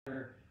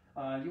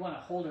you want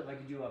to hold it like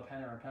you do a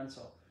pen or a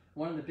pencil.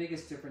 One of the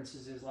biggest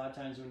differences is a lot of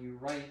times when you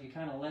write, you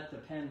kind of let the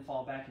pen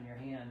fall back in your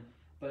hand.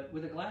 But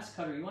with a glass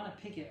cutter, you want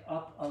to pick it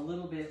up a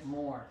little bit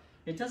more.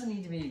 It doesn't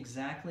need to be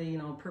exactly, you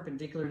know,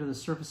 perpendicular to the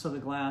surface of the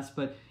glass,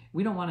 but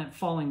we don't want it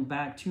falling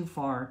back too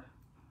far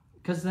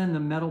because then the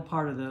metal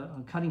part of the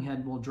cutting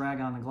head will drag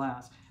on the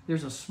glass.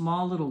 There's a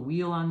small little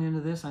wheel on the end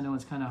of this. I know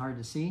it's kind of hard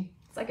to see.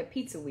 It's like a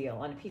pizza wheel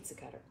on a pizza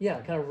cutter. Yeah,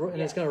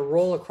 and it's going to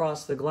roll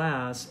across the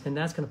glass, and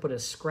that's going to put a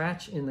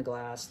scratch in the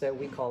glass that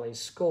we call a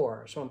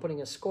score. So I'm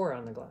putting a score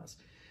on the glass.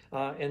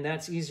 And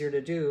that's easier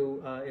to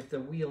do if the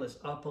wheel is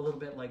up a little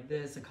bit like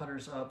this, the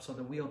cutter's up, so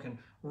the wheel can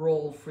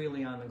roll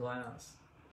freely on the glass.